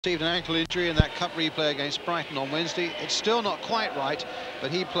Received an ankle injury in that cup replay against Brighton on Wednesday. It's still not quite right,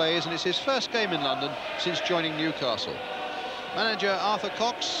 but he plays, and it's his first game in London since joining Newcastle. Manager Arthur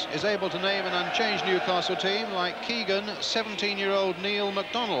Cox is able to name an unchanged Newcastle team. Like Keegan, 17-year-old Neil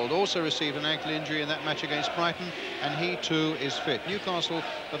MacDonald also received an ankle injury in that match against Brighton, and he too is fit. Newcastle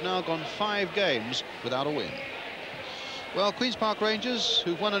have now gone 5 games without a win. Well, Queen's Park Rangers,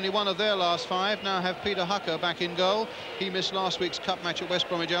 who've won only one of their last 5, now have Peter Hucker back in goal. He missed last week's cup match at West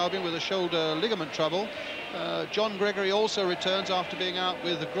Bromwich Albion with a shoulder ligament trouble. John Gregory also returns after being out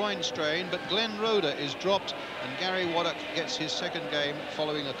with a groin strain, but Glenn Roeder is dropped, and Gary Waddock gets his second game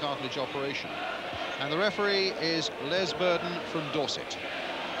following a cartilage operation. And the referee is Les Burden from Dorset.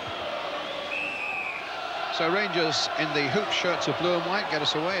 So Rangers in the hoop shirts of blue and white get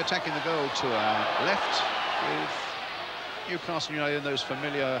us away, attacking the goal to our left, with Newcastle United in those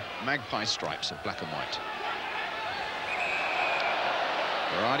familiar magpie stripes of black and white.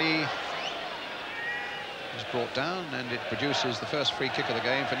 Berardi is brought down, and it produces the first free kick of the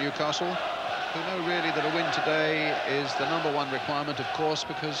game for Newcastle, who know really that a win today is the #1 requirement, of course,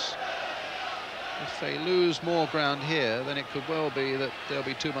 because if they lose more ground here, then it could well be that there'll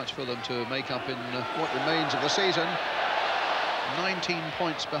be too much for them to make up in what remains of the season. 19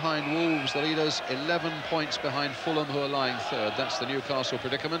 points behind Wolves, the leaders, 11 points behind Fulham, who are lying third. That's the Newcastle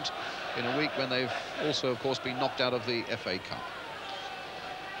predicament in a week when they've also, of course, been knocked out of the FA Cup.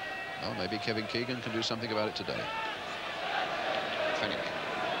 Well, maybe Kevin Keegan can do something about it today. Fennick.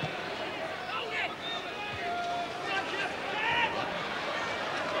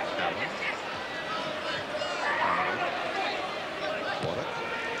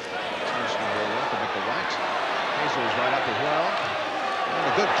 Hazel's right up as well. And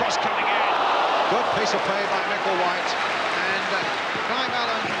a good cross coming in. Good piece of play by Micklewhite. And Clive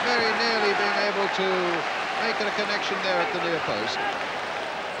Allen very nearly being able to make it a connection there at the near post.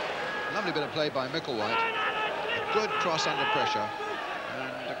 Lovely bit of play by Micklewhite. A good cross under pressure.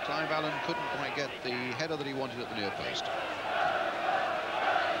 And Clive Allen couldn't quite get the header that he wanted at the near post.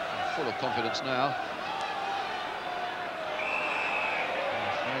 Full of confidence now.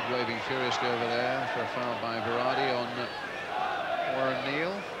 Waving furiously over there for a foul by Berardi on Warren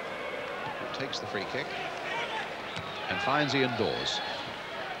Neal, who takes the free kick and finds Ian Dawes.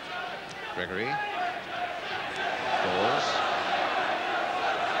 Gregory. Dawes.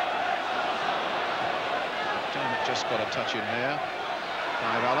 McDermott just got a touch in there.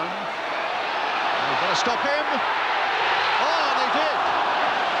 Clive Allen. They've got to stop him. Oh, they did.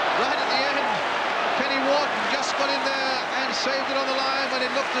 Right at the end. Kenny Wharton just got in there and saved it on the line when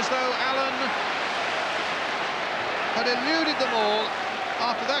it looked as though Allen had eluded them all.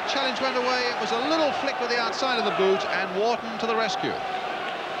 After that challenge went away, it was a little flick with the outside of the boot, and Wharton to the rescue.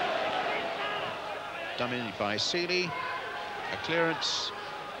 Done in by Seeley. A clearance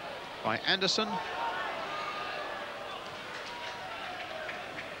by Anderson.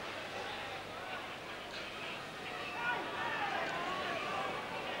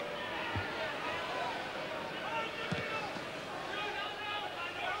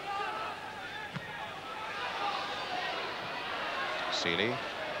 Seeley.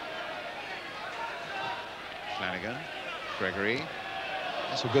 Flanagan. Gregory.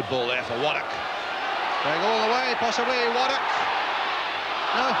 That's a good ball there for Waddock. Going all the way, possibly. Waddock.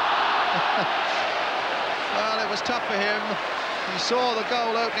 No. Well, it was tough for him. He saw the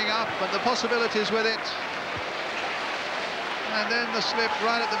goal opening up and the possibilities with it. And then the slip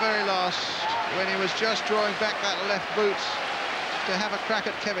right at the very last, when he was just drawing back that left boot to have a crack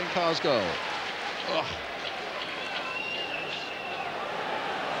at Kevin Carr's goal. Oh.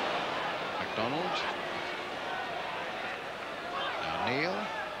 MacDonald. Now Neal.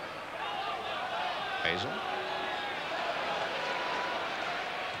 Hazel.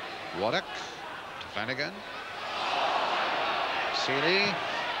 Waddock to Flanagan. Seeley.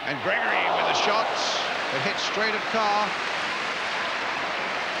 And Gregory with a shot that hit straight at Carr.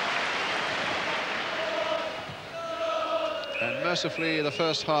 And mercifully, the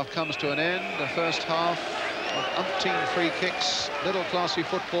first half comes to an end. The first half of umpteen free kicks, little classy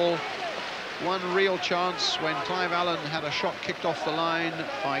football. One real chance when Clive Allen had a shot kicked off the line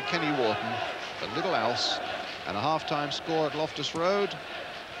by Kenny Wharton, but little else. And a half-time score at Loftus Road.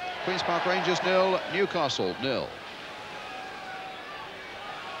 Queen's Park Rangers 0, Newcastle 0.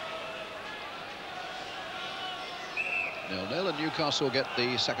 Nil-nil, and Newcastle get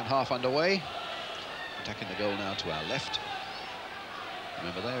the second half underway. Attacking the goal now to our left.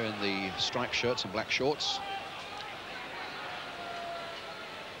 Remember, they're in the striped shirts and black shorts.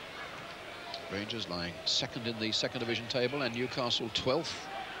 Rangers lying second in the second division table, and Newcastle 12th.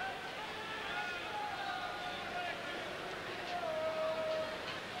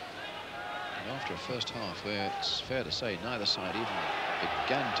 And after a first half where it's fair to say neither side even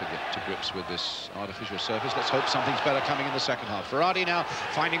began to get to grips with this artificial surface, let's hope something's better coming in the second half. Verratti now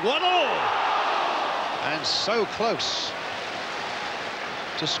finding 1-1, and so close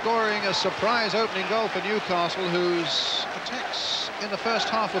to scoring a surprise opening goal for Newcastle, whose attacks in the first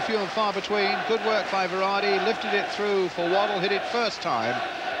half were few and far between. Good work by Verratti, lifted it through for Waddle, hit it first time,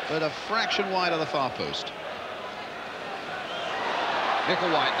 but a fraction wide of the far post.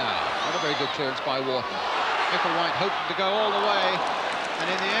 Micklewhite now, not a very good clearance by Wharton. Micklewhite hoping to go all the way, and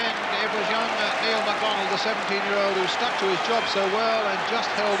in the end it was young Neil MacDonald, the 17-year-old, who stuck to his job so well and just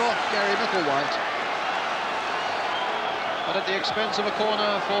held off Gary Micklewhite, but at the expense of a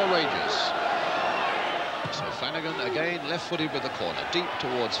corner for Rangers. So Flanagan again left-footed with the corner, deep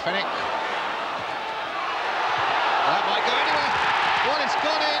towards Fenwick. That might go anywhere. Well, it's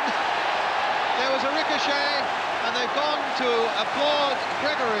gone in. There was a ricochet, and they've gone to applaud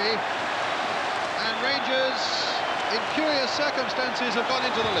Gregory, and Rangers, in curious circumstances, have gone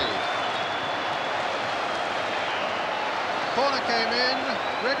into the lead. Corner came in,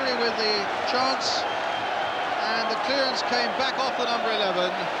 Gregory with the chance, and the clearance came back off the number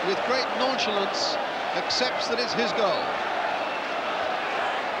 11 with great nonchalance, accepts that it's his goal.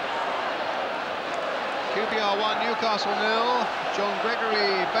 QPR 1, Newcastle 0. John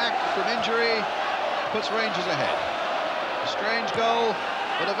Gregory back from injury puts Rangers ahead. A strange goal,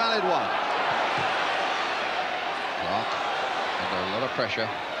 but a valid one. Clark, under a lot of pressure,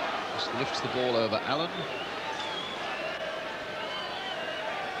 just lifts the ball over Allen.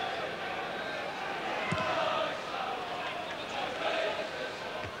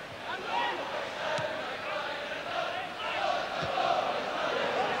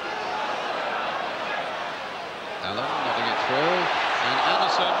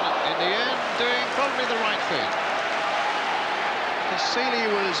 Seeley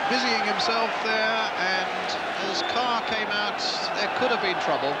was busying himself there, and as Carr came out, there could have been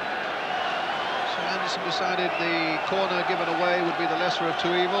trouble. So Anderson decided the corner given away would be the lesser of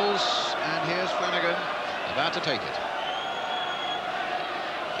two evils, and here's Flanagan about to take it.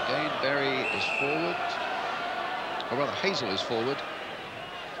 Again, Berry is forward, or rather Hazel is forward.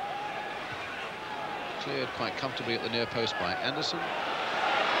 Cleared quite comfortably at the near post by Anderson.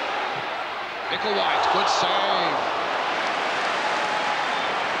 Micklewhite, good save.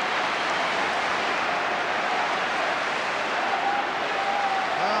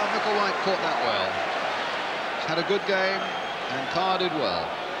 Micklewhite caught that well. He's had a good game, and Carr did well.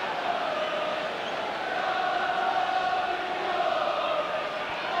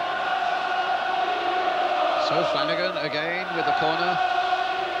 So Flanagan again with the corner.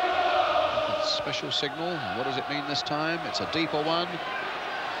 That special signal. And what does it mean this time? It's a deeper one.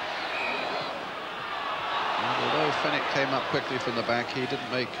 And although Fenwick came up quickly from the back, he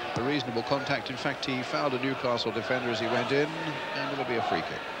didn't make a reasonable contact. In fact, he fouled a Newcastle defender as he went in, and it'll be a free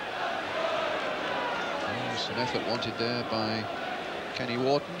kick. Some effort wanted there by Kenny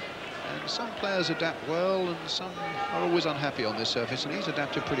Wharton, and some players adapt well and some are always unhappy on this surface, and he's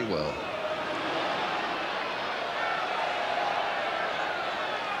adapted pretty well.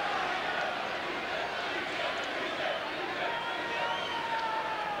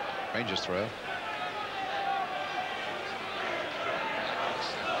 Rangers throw.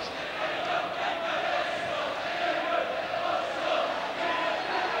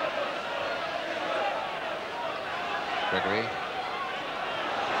 Gregory. And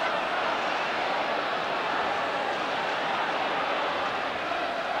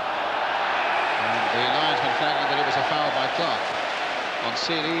the linesman flagging that it was a foul by Clark on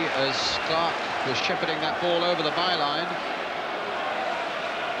Seeley as Clark was shepherding that ball over the byline.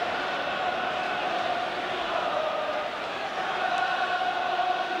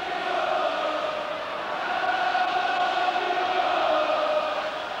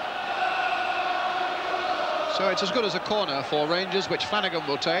 So it's as good as a corner for Rangers, which Flanagan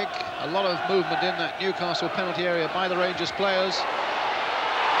will take. A lot of movement in that Newcastle penalty area by the Rangers players.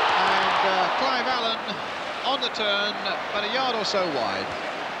 And Clive Allen on the turn, but a yard or so wide.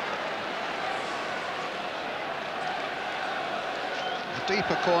 A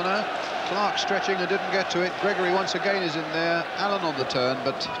deeper corner. Clark stretching and didn't get to it. Gregory once again is in there. Allen on the turn,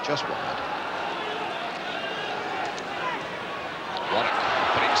 but just wide. Waddock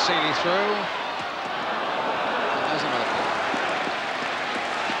putting Seeley through. There's another corner.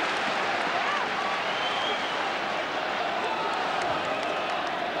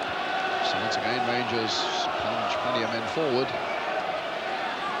 So once again, Rangers plunge plenty of men forward,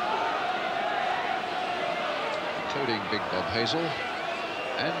 including Big Bob Hazel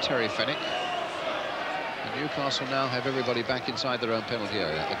and Terry Fenwick. And Newcastle now have everybody back inside their own penalty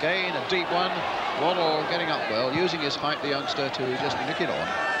area. Again, a deep one. Waddle getting up well, using his height, the youngster, to just nick it on.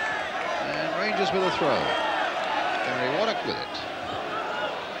 And Rangers with a throw. Gary Waddock with it.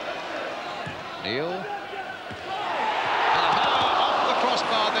 Neil. Off the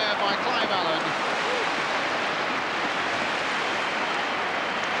crossbar there by Clive Allen.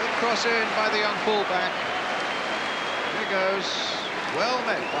 Good cross in by the young fullback. Here he goes. Well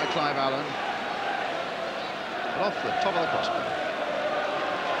met by Clive Allen. Off the top of the crossbar.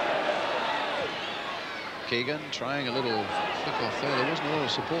 Keegan trying a little flick off there. There wasn't a lot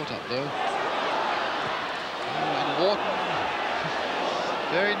of support up though. And Wharton,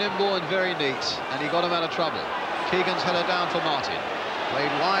 very nimble and very neat, and he got him out of trouble. Keegan's header down for Martin.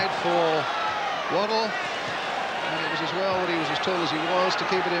 Played wide for Waddle, and it was as well that he was as tall as he was to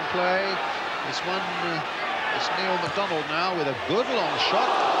keep it in play. It's Neil MacDonald now with a good long shot,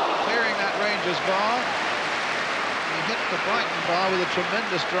 clearing that Rangers bar. He hit the Brighton bar with a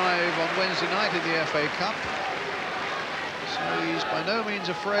tremendous drive on Wednesday night in the FA Cup. So he's by no means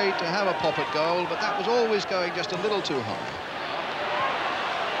afraid to have a pop at goal, but that was always going just a little too high.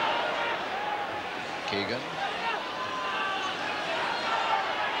 Keegan.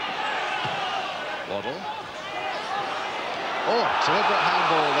 Waddle. Oh, deliberate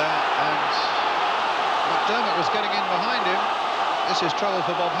handball there, and McDermott was getting in behind him. This is trouble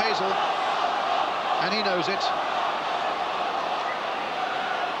for Bob Hazel, and he knows it.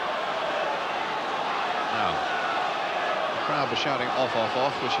 Now, the crowd were shouting off, off,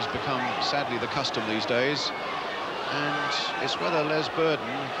 off, which has become, sadly, the custom these days. And it's whether Les Burden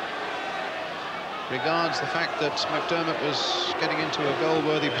regards the fact that McDermott was getting into a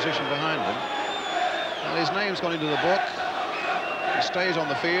goal-worthy position behind him. Well, his name's gone into the book. He stays on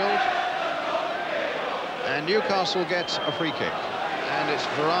the field. And Newcastle gets a free kick. And it's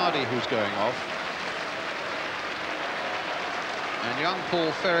Verardi who's going off. And young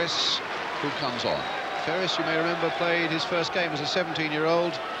Paul Ferris who comes on. Ferris, you may remember, played his first game as a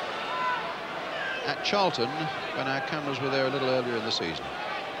 17-year-old at Charlton when our cameras were there a little earlier in the season.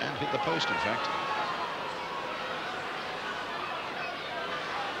 And hit the post, in fact.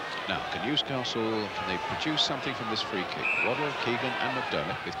 Now, can Newcastle, can they produce something from this free kick? Waddle, Keegan and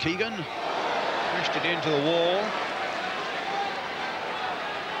McDermott. With Keegan, crashed it into the wall.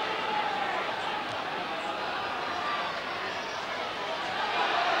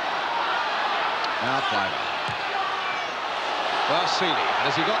 Now Clive. Barsini,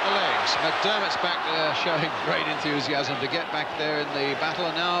 has he got the legs? McDermott's back there showing great enthusiasm to get back there in the battle,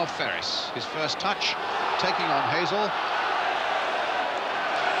 and now Ferris, his first touch, taking on Hazel.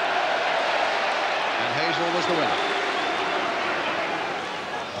 And Hazel was the winner.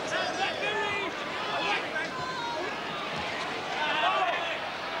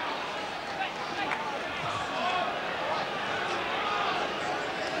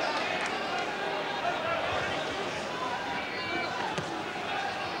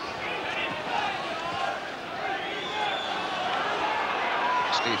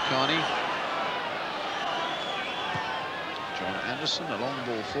 Steve Carney. John Anderson, a long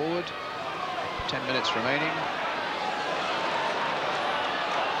ball forward. 10 minutes remaining.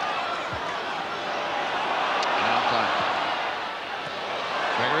 Now Clive.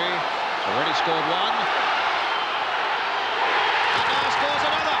 Gregory has already scored one. And now scores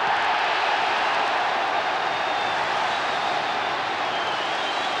another.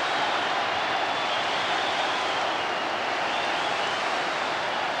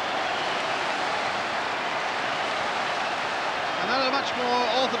 Another much more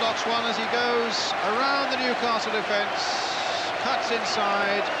orthodox one as he goes around the Newcastle defence, cuts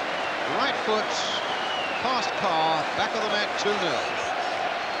inside, right foot, past Carr, back of the net, 2-0.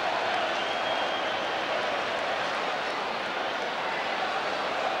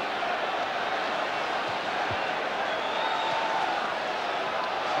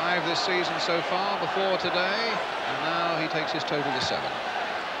 Five this season so far, before today, and now he takes his total to 7.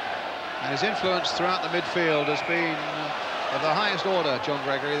 And his influence throughout the midfield has been of the highest order, John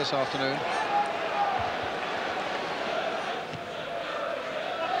Gregory, this afternoon.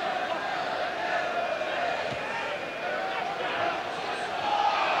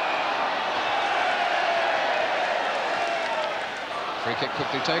 Free kick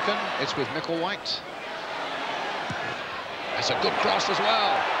quickly taken. It's with Micklewhite. It's a good cross as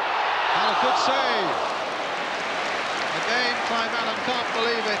well. And a good save. Again, Clive Allen can't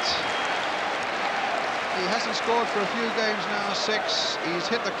believe it. He hasn't scored for a few games now, 6. He's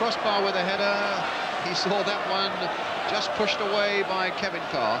hit the crossbar with a header. He saw that one just pushed away by Kevin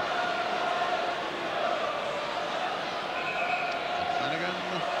Carr. Flanagan.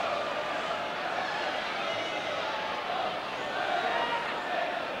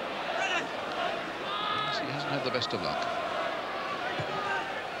 have the best of luck.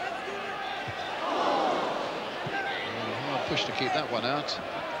 Hard push to keep that one out.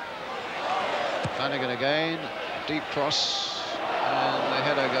 Flanagan again, deep cross, and the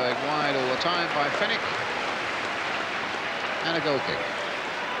header going wide all the time by Fenwick, and a goal kick.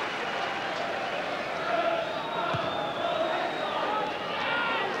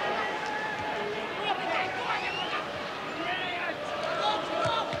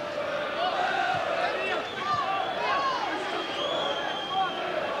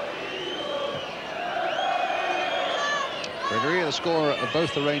 Gregory, the scorer of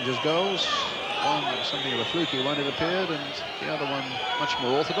both the Rangers' goals. One something of a fluky one, it appeared, and the other one much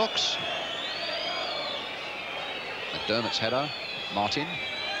more orthodox. McDermott's header, Martin.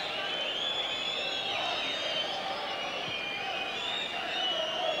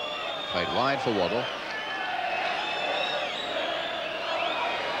 Played wide for Waddle.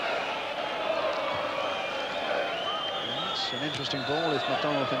 It's an interesting ball if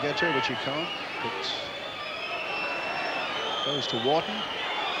McDonald can get to it, which he can't. But goes to Wharton.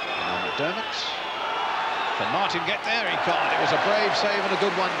 And McDermott. Can Martin get there? He can't. It was a brave save and a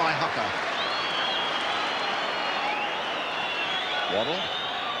good one by Hucker. Waddle.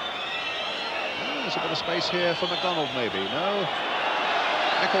 Oh, there's a bit of space here for McDonald, maybe. No.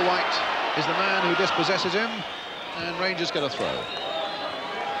 Micklewhite is the man who dispossesses him, and Rangers get a throw.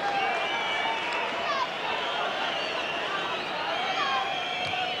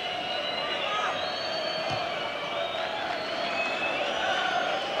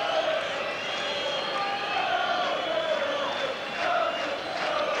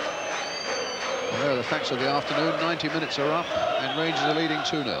 There are the facts of the afternoon. 90 minutes are up, and Rangers are leading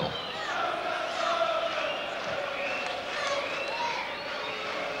 2-0.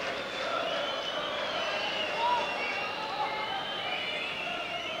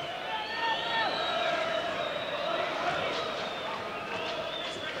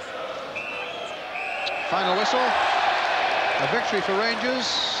 Final whistle. A victory for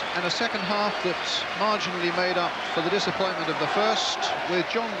Rangers, and a second half that marginally made up for the disappointment of the first, with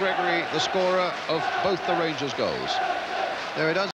John Gregory the scorer of both the Rangers' goals. There it is.